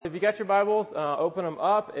if you got your Bibles, open them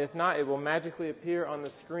up. If not, it will magically appear on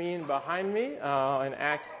the screen behind me in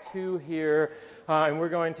Acts 2 here. And we're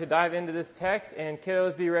going to dive into this text. And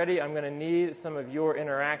kiddos, be ready. I'm going to need some of your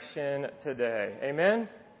interaction today. Amen?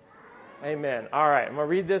 Amen. All right, I'm going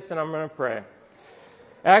to read this and I'm going to pray.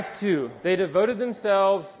 Acts 2. They devoted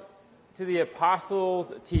themselves to the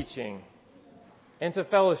apostles' teaching, and to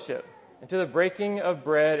fellowship, and to the breaking of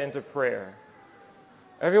bread, and to prayer.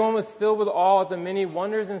 Everyone was filled with awe at the many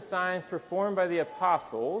wonders and signs performed by the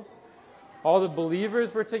apostles. All the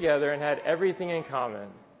believers were together and had everything in common.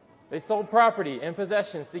 They sold property and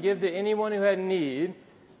possessions to give to anyone who had need,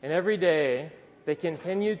 and every day they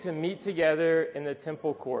continued to meet together in the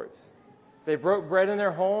temple courts. They broke bread in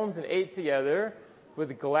their homes and ate together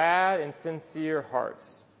with glad and sincere hearts,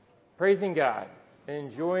 praising God and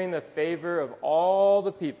enjoying the favor of all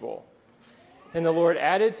the people. And the Lord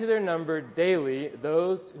added to their number daily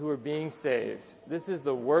those who were being saved. This is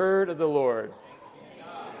the word of the Lord.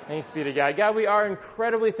 Thanks be to God. God, we are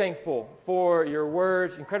incredibly thankful for your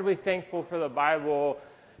word, incredibly thankful for the Bible,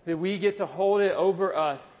 that we get to hold it over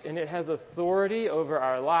us, and it has authority over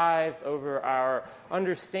our lives, over our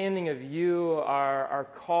understanding of you, our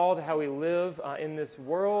call to how we live in this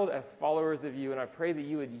world as followers of you. And I pray that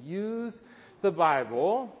you would use the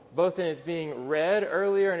Bible, both in its being read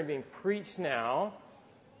earlier and it being preached now,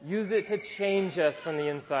 use it to change us from the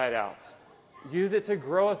inside out. Use it to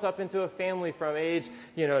grow us up into a family from age,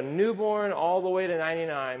 newborn all the way to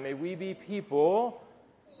 99. May we be people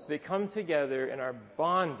that come together and are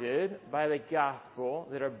bonded by the gospel,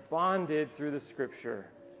 that are bonded through the Scripture.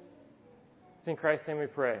 It's in Christ's name we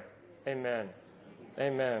pray. Amen.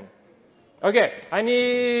 Amen. Okay, I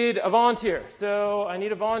need a volunteer. So I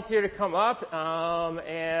need a volunteer to come up,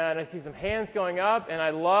 and I see some hands going up, and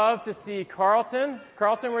I'd love to see Carlton.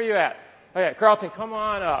 Carlton, where are you at? Okay, Carlton, come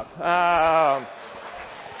on up. All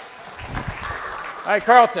right,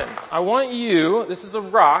 Carlton, I want you, this is a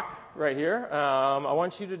rock right here. I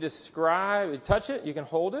want you to touch it, you can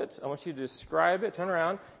hold it. I want you to describe it, turn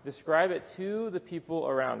around, describe it to the people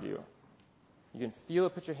around you. You can feel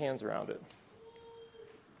it, put your hands around it.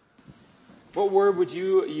 What word would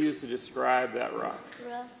you use to describe that rock?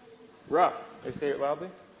 Rough. Rough. Say it loudly.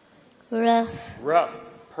 Rough. Rough.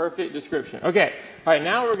 Perfect description. Okay. All right,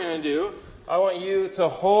 now what we're going to do, I want you to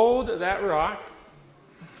hold that rock.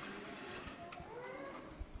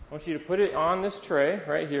 I want you to put it on this tray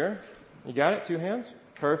right here. You got it? 2 hands?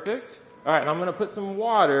 Perfect. All right, and I'm going to put some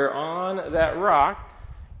water on that rock,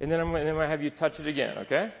 and then I'm going to have you touch it again,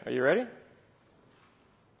 okay? Are you ready?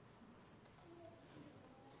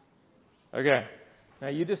 Okay. Now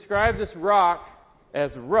you describe this rock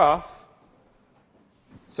as rough.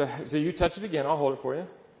 So you touch it again. I'll hold it for you.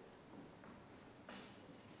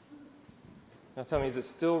 Now tell me, is it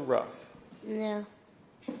still rough? No.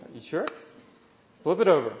 You sure? Flip it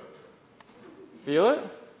over. Feel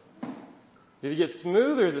it? Did it get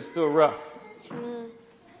smooth or is it still rough? Smooth.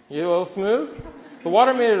 You get a little smooth? The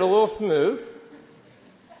water made it a little smooth.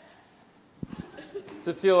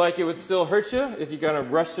 Does it feel like it would still hurt you if you kind of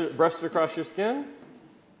brushed it across your skin?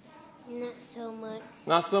 Not so much.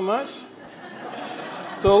 Not so much?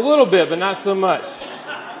 So a little bit, but not so much.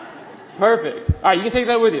 Perfect. All right, you can take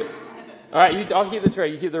that with you. All right, I'll keep the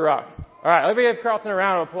tray. You keep the rock. All right, let me give Carlton a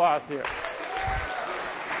round of applause here.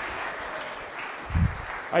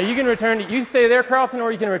 All right, you can return. You stay there, Carlton,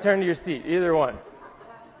 or you can return to your seat. Either one.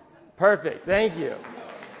 Perfect. Thank you.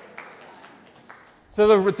 So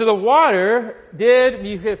the water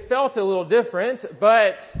you have felt it a little different,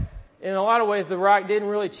 but in a lot of ways the rock didn't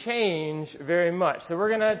really change very much. So we're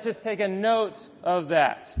going to just take a note of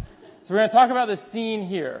that. So we're going to talk about the scene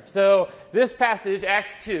here. So this passage,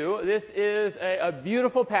 Acts 2, this is a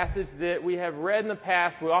beautiful passage that we have read in the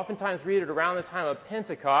past. We oftentimes read it around the time of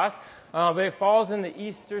Pentecost, but it falls in the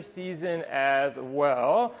Easter season as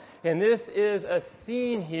well. And this is a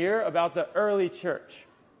scene here about the early church.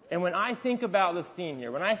 And when I think about the scene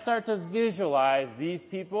here, when I start to visualize these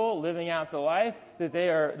people living out the life that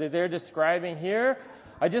they're describing here,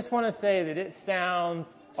 I just want to say that it sounds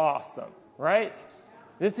awesome, right?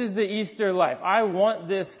 This is the Easter life. I want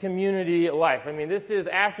this community life. I mean, this is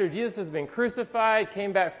after Jesus has been crucified,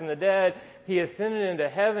 came back from the dead. He ascended into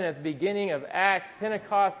heaven at the beginning of Acts.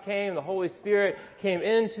 Pentecost came. The Holy Spirit came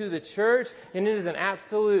into the church. And it is an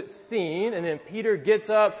absolute scene. And then Peter gets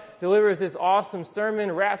up, delivers this awesome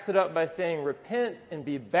sermon, wraps it up by saying, "Repent and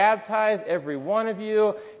be baptized, every one of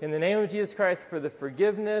you, in the name of Jesus Christ for the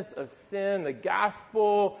forgiveness of sin." The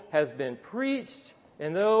gospel has been preached.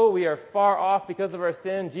 And though we are far off because of our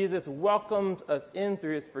sin, Jesus welcomes us in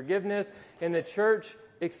through His forgiveness, and the church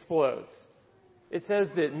explodes. it says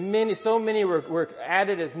that so many were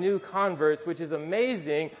added as new converts, which is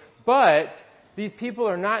amazing. But these people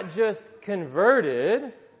are not just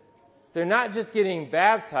converted. They're not just getting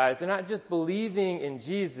baptized. They're not just believing in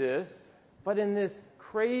Jesus. But in this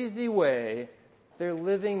crazy way, they're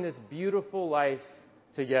living this beautiful life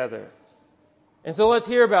together. And so let's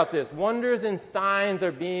hear about this. Wonders and signs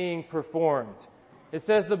are being performed. It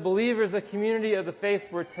says the believers, the community of the faith,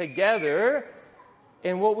 were together.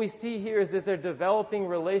 And what we see here is that they're developing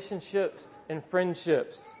relationships and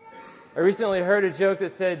friendships. I recently heard a joke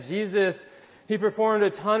that said Jesus, he performed a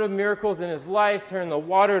ton of miracles in his life, turned the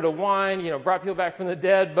water to wine, brought people back from the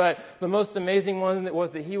dead. But the most amazing one was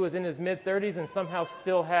that he was in his mid-30s and somehow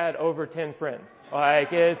still had over 10 friends.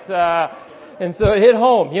 And so it hit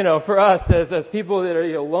home, for us as people that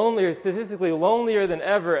are lonelier, statistically lonelier than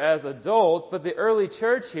ever as adults. But the early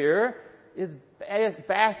church here is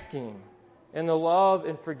basking in the love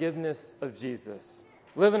and forgiveness of Jesus.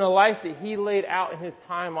 Living a life that he laid out in his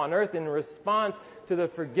time on earth in response to the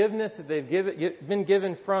forgiveness that they've been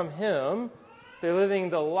given from him. They're living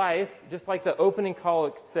the life, just like the opening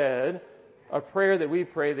collect said, a prayer that we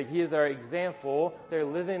pray that he is our example. They're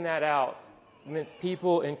living that out amidst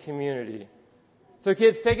people and community. So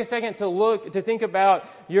kids, take a second to think about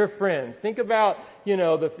your friends. Think about,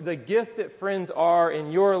 the gift that friends are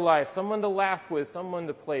in your life. Someone to laugh with, someone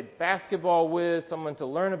to play basketball with, someone to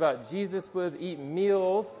learn about Jesus with, eat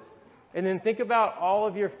meals. And then think about all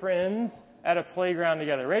of your friends at a playground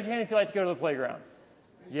together. Raise your hand if you like to go to the playground.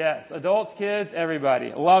 Yes, adults, kids,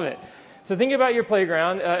 everybody. Love it. So think about your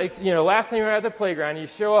playground. Last time you were at the playground, you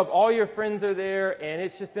show up, all your friends are there, and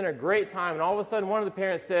it's just been a great time. And all of a sudden, one of the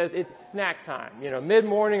parents says, it's snack time,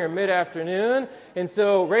 mid-morning or mid-afternoon. And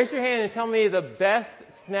so raise your hand and tell me the best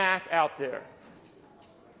snack out there.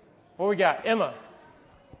 What we got? Emma.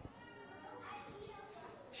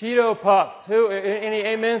 Cheeto Puffs. Any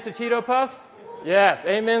amens to Cheeto Puffs? Yes,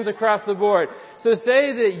 amens across the board. So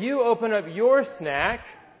say that you open up your snack,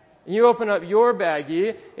 you open up your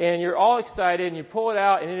baggie, and you're all excited, and you pull it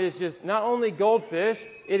out, and it is just not only goldfish,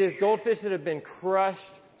 it is goldfish that have been crushed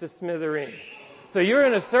to smithereens. So you're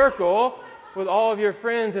in a circle with all of your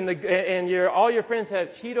friends, and all your friends have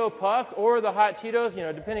Cheeto Puffs or the hot Cheetos,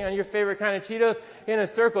 depending on your favorite kind of Cheetos, in a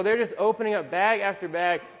circle. They're just opening up bag after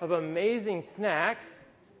bag of amazing snacks,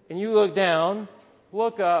 and you look down,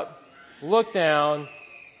 look up, look down,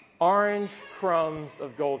 orange crumbs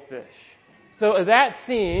of goldfish. So that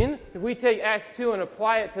scene, if we take Acts 2 and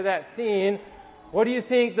apply it to that scene, what do you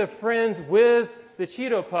think the friends with the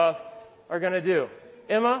Cheeto Puffs are going to do?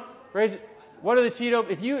 Emma, what are the Cheeto?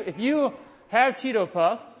 If you have Cheeto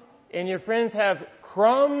Puffs and your friends have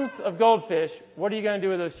crumbs of goldfish, what are you going to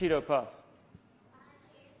do with those Cheeto Puffs?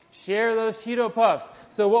 Share those Cheeto Puffs.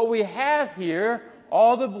 So what we have here,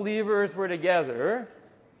 all the believers were together,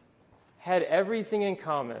 had everything in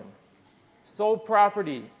common. Sold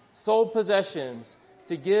property, sold possessions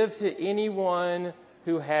to give to anyone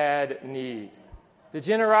who had need. The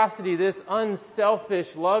generosity, this unselfish,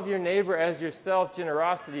 love your neighbor as yourself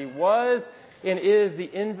generosity was and is the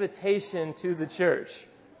invitation to the church.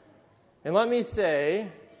 And let me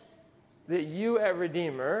say that you at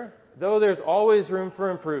Redeemer, though there's always room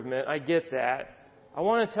for improvement, I get that, I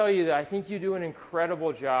want to tell you that I think you do an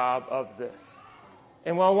incredible job of this.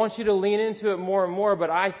 And I want you to lean into it more and more, but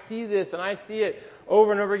I see this and I see it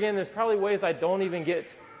over and over again. There's probably ways I don't even get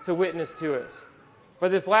to witness to it. But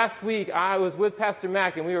this last week, I was with Pastor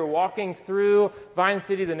Mac, and we were walking through Vine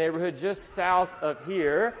City, the neighborhood just south of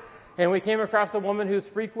here, and we came across a woman who's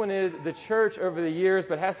frequented the church over the years,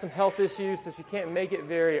 but has some health issues, so she can't make it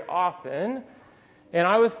very often. And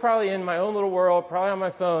I was probably in my own little world, probably on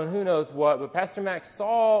my phone, who knows what, but Pastor Mac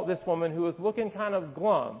saw this woman who was looking kind of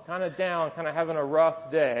glum, kind of down, kind of having a rough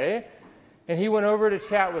day, and he went over to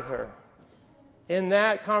chat with her. In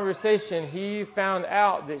that conversation, he found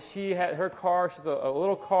out that she had her car, she's a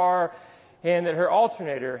little car, and that her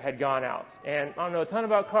alternator had gone out. And I don't know a ton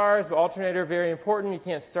about cars, but alternator, very important. You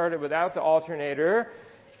can't start it without the alternator.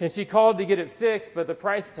 And she called to get it fixed, but the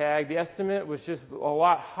price tag, the estimate, was just a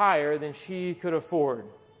lot higher than she could afford.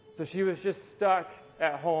 So she was just stuck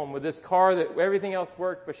at home with this car that everything else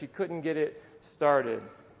worked, but she couldn't get it started.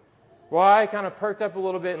 Well, I kind of perked up a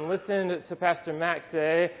little bit and listened to Pastor Mac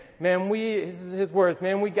say, "Man, this is his words,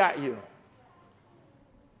 man, we got you."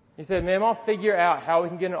 He said, "Man, I'll figure out how we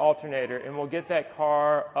can get an alternator and we'll get that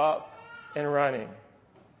car up and running."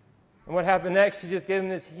 And what happened next, she just gave him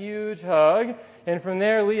this huge hug. And from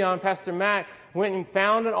there, Leon, Pastor Mac, went and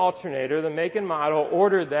found an alternator, the make and model,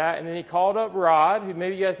 ordered that, and then he called up Rod, who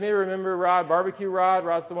maybe you guys may remember Rod, Barbecue Rod.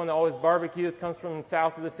 Rod's the one that always barbecues, comes from the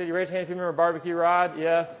south of the city. Raise your hand if you remember Barbecue Rod.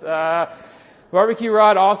 Yes. Barbecue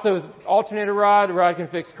rod also is alternator rod. Rod can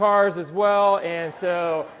fix cars as well. And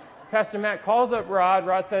so Pastor Matt calls up Rod.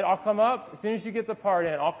 Rod said, I'll come up as soon as you get the part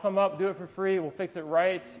in. I'll come up, do it for free. We'll fix it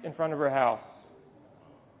right in front of her house.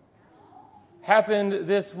 Happened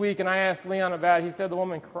this week, and I asked Leon about it. He said the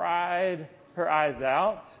woman cried her eyes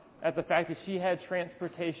out at the fact that she had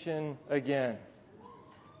transportation again.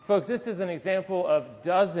 Folks, this is an example of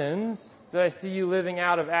dozens that I see you living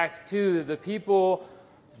out of Acts 2, that the people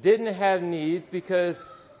didn't have needs because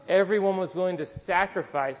everyone was willing to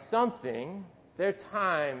sacrifice something, their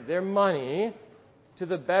time, their money, to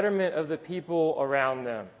the betterment of the people around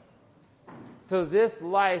them. So this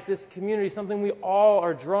life, this community, is something we all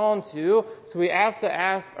are drawn to. So we have to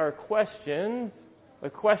ask our questions. A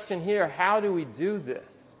question here, how do we do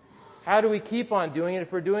this? How do we keep on doing it?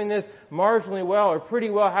 If we're doing this marginally well or pretty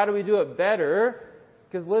well, how do we do it better?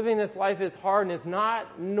 Because living this life is hard and it's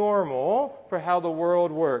not normal for how the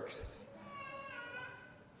world works.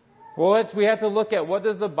 Well, we have to look at what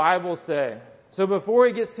does the Bible say. So before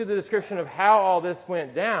he gets to the description of how all this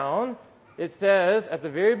went down, it says at the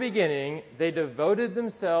very beginning, they devoted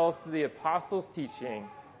themselves to the apostles' teaching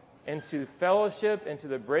and to fellowship and to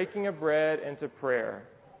the breaking of bread and to prayer.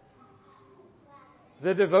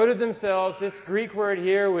 They devoted themselves, this Greek word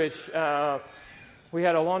here, which we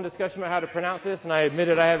had a long discussion about how to pronounce this, and I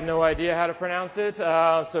admitted I have no idea how to pronounce it,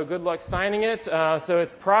 so good luck signing it. So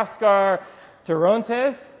it's proskar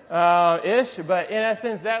terontes, ish, but in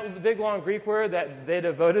essence, that big long Greek word that they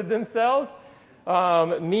devoted themselves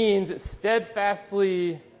means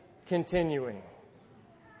steadfastly continuing.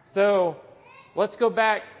 So let's go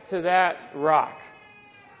back to that rock.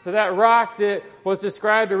 So that rock that was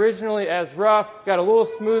described originally as rough got a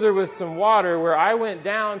little smoother with some water, where I went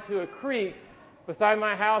down to a creek beside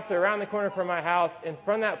my house or around the corner from my house, and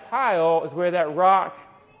from that pile is where that rock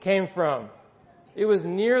came from. It was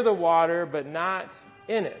near the water, but not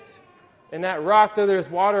in it. And that rock, though there's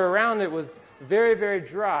water around it, was very, very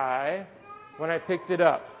dry when I picked it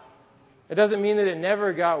up. It doesn't mean that it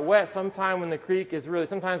never got wet. Sometimes when that creek is really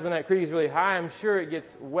high, I'm sure it gets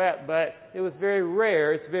wet, but it was very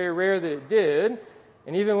rare. It's very rare that it did.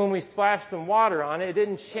 And even when we splashed some water on it, it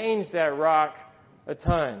didn't change that rock a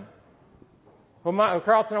ton. Well,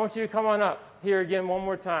 Carlton, I want you to come on up here again one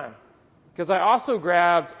more time. Because I also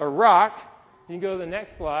grabbed a rock. You can go to the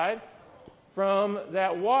next slide. From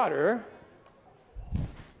that water.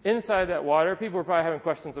 Inside that water, people are probably having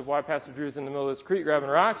questions of why Pastor Drew's in the middle of this creek grabbing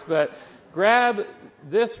rocks, but grab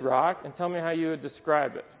this rock and tell me how you would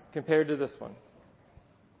describe it compared to this one.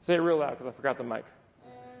 Say it real loud because I forgot the mic.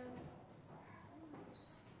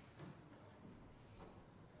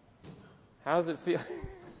 How does it feel?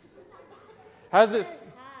 How does it?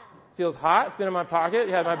 Feels hot. It's been in my pocket.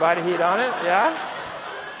 You had my body heat on it. Yeah?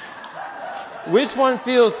 Which one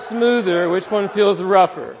feels smoother? Which one feels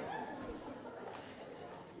rougher?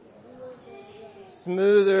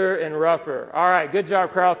 Smoother and rougher. All right, good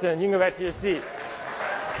job, Carlton. You can go back to your seat.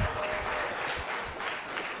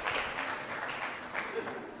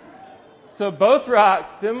 So both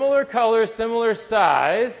rocks, similar color, similar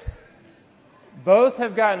size, both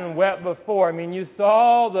have gotten wet before. I mean, you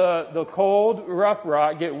saw the cold, rough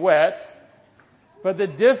rock get wet, but the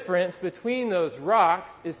difference between those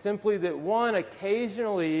rocks is simply that one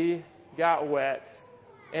occasionally got wet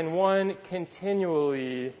and one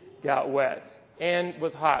continually got wet. And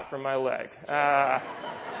was hot from my leg.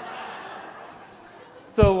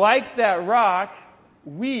 So like that rock,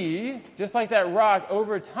 just like that rock,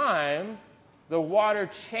 over time, the water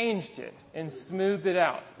changed it and smoothed it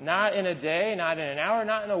out. Not in a day, not in an hour,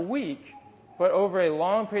 not in a week, but over a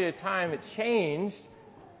long period of time, it changed.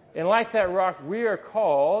 And like that rock, we are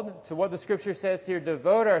called to what the Scripture says here,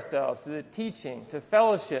 devote ourselves to the teaching, to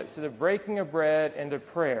fellowship, to the breaking of bread, and to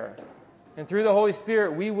prayer. And through the Holy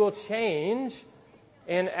Spirit, we will change.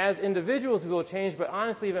 And as individuals, we will change. But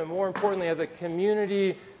honestly, even more importantly, as a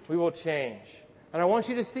community, we will change. And I want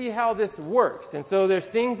you to see how this works. And so there's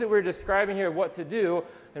things that we're describing here of what to do.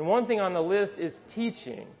 And one thing on the list is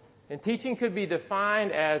teaching. And teaching could be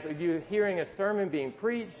defined as you hearing a sermon being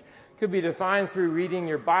preached. It could be defined through reading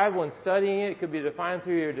your Bible and studying it. It could be defined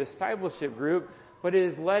through your discipleship group. But it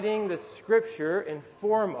is letting the Scripture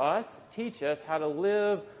inform us, teach us how to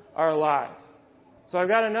live our lives. So I've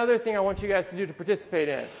got another thing I want you guys to do to participate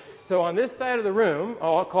in. So on this side of the room,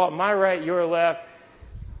 I'll call it my right, your left,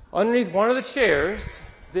 underneath one of the chairs,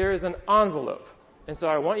 there is an envelope. And so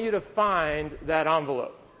I want you to find that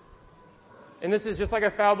envelope. And this is just like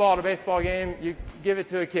a foul ball at a baseball game. You give it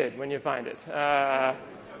to a kid when you find it. And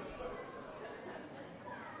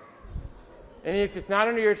if it's not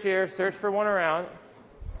under your chair, search for one around.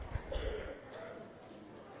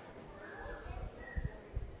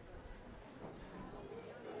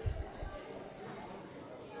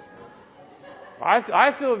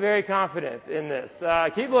 I feel very confident in this.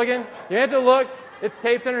 Keep looking. You have to look. It's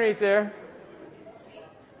taped underneath there.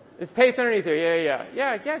 It's taped underneath there.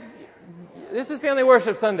 Yeah. This is Family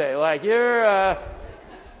Worship Sunday. Like, you're,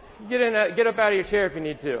 get up out of your chair if you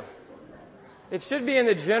need to. It should be in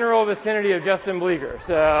the general vicinity of Justin Bleecker.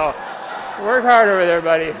 So, work hard over there,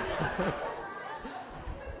 buddy.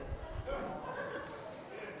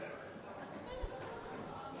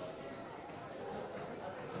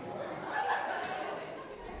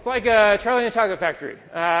 It's like Charlie and the Chocolate Factory.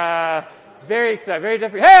 Very exciting, very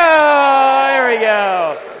different. Oh, there we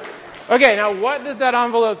go. Okay, now what does that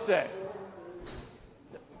envelope say?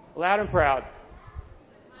 Loud and proud.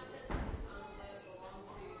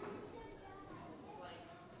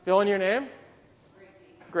 Fill in your name.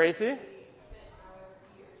 Gracie.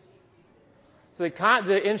 So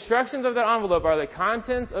the instructions of that envelope are the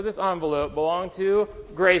contents of this envelope belong to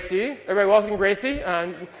Gracie. Everybody welcome Gracie.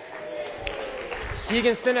 She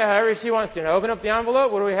can spend it however she wants to. Now open up the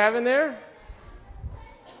envelope. What do we have in there?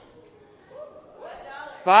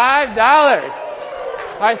 $5.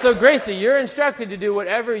 All right, so Gracie, you're instructed to do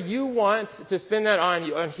whatever you want to spend that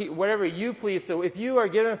on, whatever you please. So if you are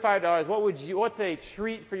given $5, what's a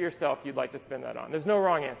treat for yourself you'd like to spend that on? There's no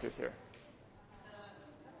wrong answers here.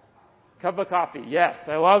 Cup of coffee. Yes,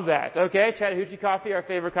 I love that. Okay, Chattahoochee coffee, our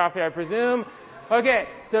favorite coffee, I presume. Okay,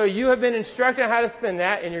 so you have been instructed on how to spend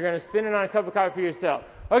that, and you're going to spend it on a cup of coffee for yourself.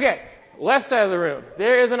 Okay, left side of the room.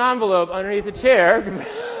 There is an envelope underneath the chair.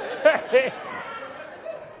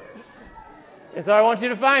 And so I want you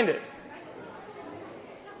to find it.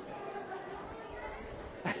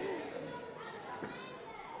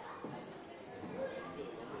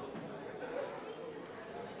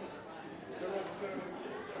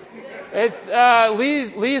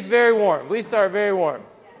 It's Lee's very warm. Lee's are very warm.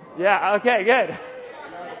 Yeah, okay, good.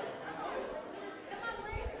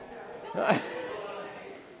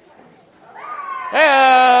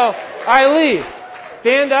 Hey-o! All right, Lee,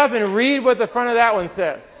 stand up and read what the front of that one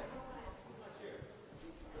says.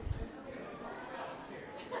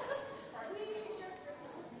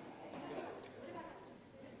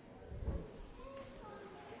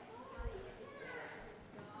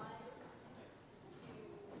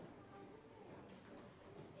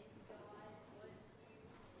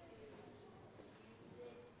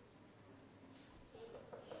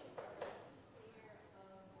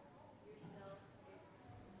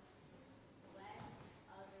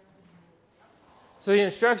 So the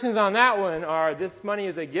instructions on that one are, this money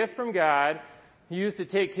is a gift from God, used to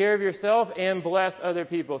take care of yourself and bless other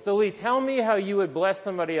people. So Lee, tell me how you would bless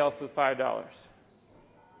somebody else with $5.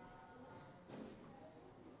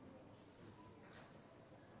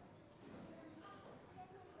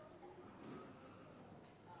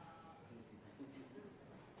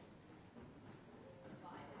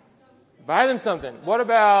 Buy them something. What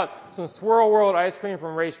about some Swirl World ice cream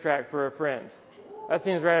from Racetrack for a friend? That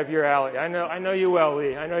seems right up your alley. I know you well,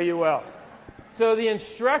 Lee. I know you well. So the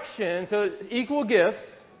instructions, so equal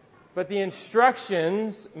gifts, but the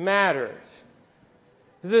instructions mattered.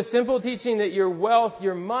 This is a simple teaching that your wealth,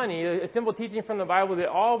 your money, a simple teaching from the Bible that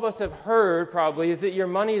all of us have heard probably, is that your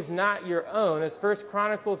money is not your own. As 1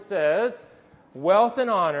 Chronicles says, wealth and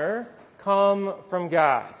honor come from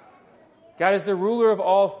God. God is the ruler of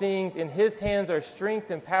all things. In His hands are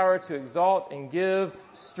strength and power to exalt and give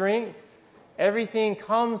strength. Everything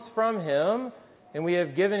comes from Him, and we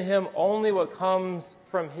have given Him only what comes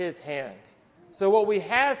from His hand. So what we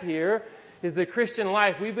have here is the Christian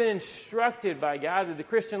life. We've been instructed by God that the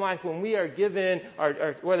Christian life, when we are given,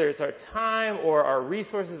 whether it's our time or our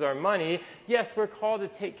resources, our money, yes, we're called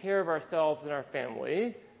to take care of ourselves and our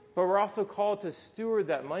family, but we're also called to steward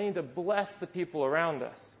that money and to bless the people around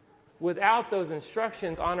us. Without those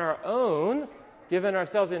instructions on our own, given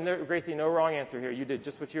ourselves, and Gracie, no wrong answer here. You did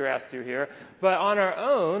just what you were asked to here. But on our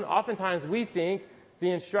own, oftentimes we think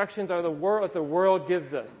the instructions are what the world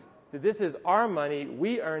gives us. That this is our money,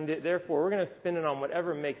 we earned it, therefore we're going to spend it on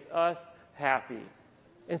whatever makes us happy.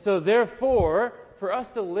 And so therefore, for us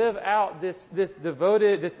to live out this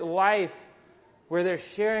life where they're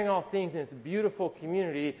sharing all things in its beautiful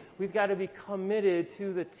community, we've got to be committed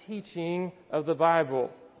to the teaching of the Bible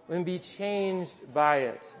and be changed by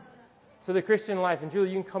it. So the Christian life, and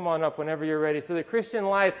Julie, you can come on up whenever you're ready. So the Christian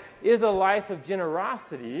life is a life of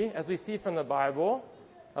generosity, as we see from the Bible,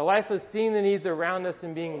 a life of seeing the needs around us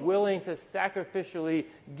and being willing to sacrificially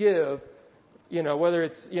give, whether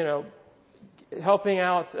it's, helping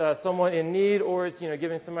out someone in need, or it's,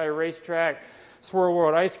 giving somebody a Racetrack, Swirl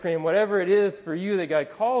World ice cream, whatever it is for you that God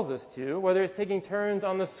calls us to, whether it's taking turns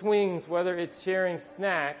on the swings, whether it's sharing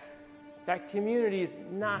snacks, that community is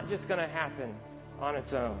not just going to happen on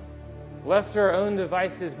its own. Left to our own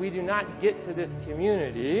devices, we do not get to this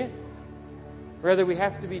community. Rather, we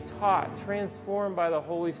have to be taught, transformed by the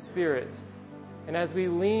Holy Spirit. And as we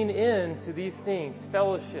lean into these things,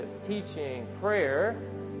 fellowship, teaching, prayer,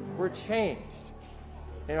 we're changed.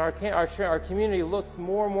 And our community looks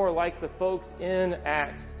more and more like the folks in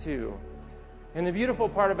Acts 2. And the beautiful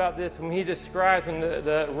part about this, when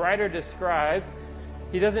the writer describes,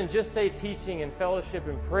 he doesn't just say teaching and fellowship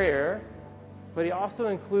and prayer, but he also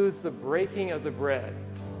includes the breaking of the bread.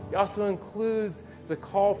 He also includes the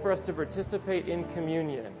call for us to participate in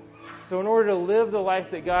communion. So in order to live the life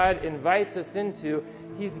that God invites us into,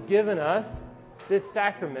 He's given us this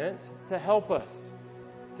sacrament to help us,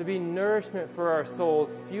 to be nourishment for our souls,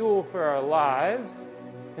 fuel for our lives.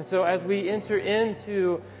 And so as we enter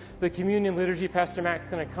into the communion liturgy, Pastor Mac's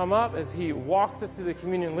going to come up as he walks us through the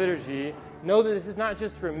communion liturgy. Know that this is not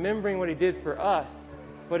just remembering what He did for us,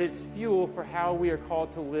 but it's fuel for how we are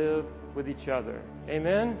called to live with each other.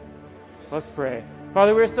 Amen? Let's pray.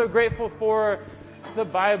 Father, we're so grateful for the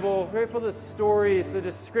Bible, grateful for the stories, the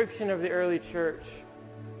description of the early church.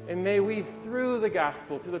 And may we, through the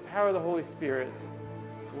gospel, through the power of the Holy Spirit,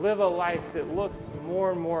 live a life that looks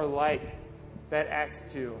more and more like that Acts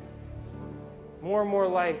 2. More and more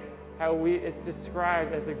like how it's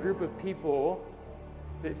described as a group of people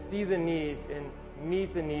that see the needs and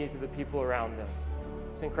meet the needs of the people around them.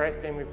 It's in Christ's name we pray.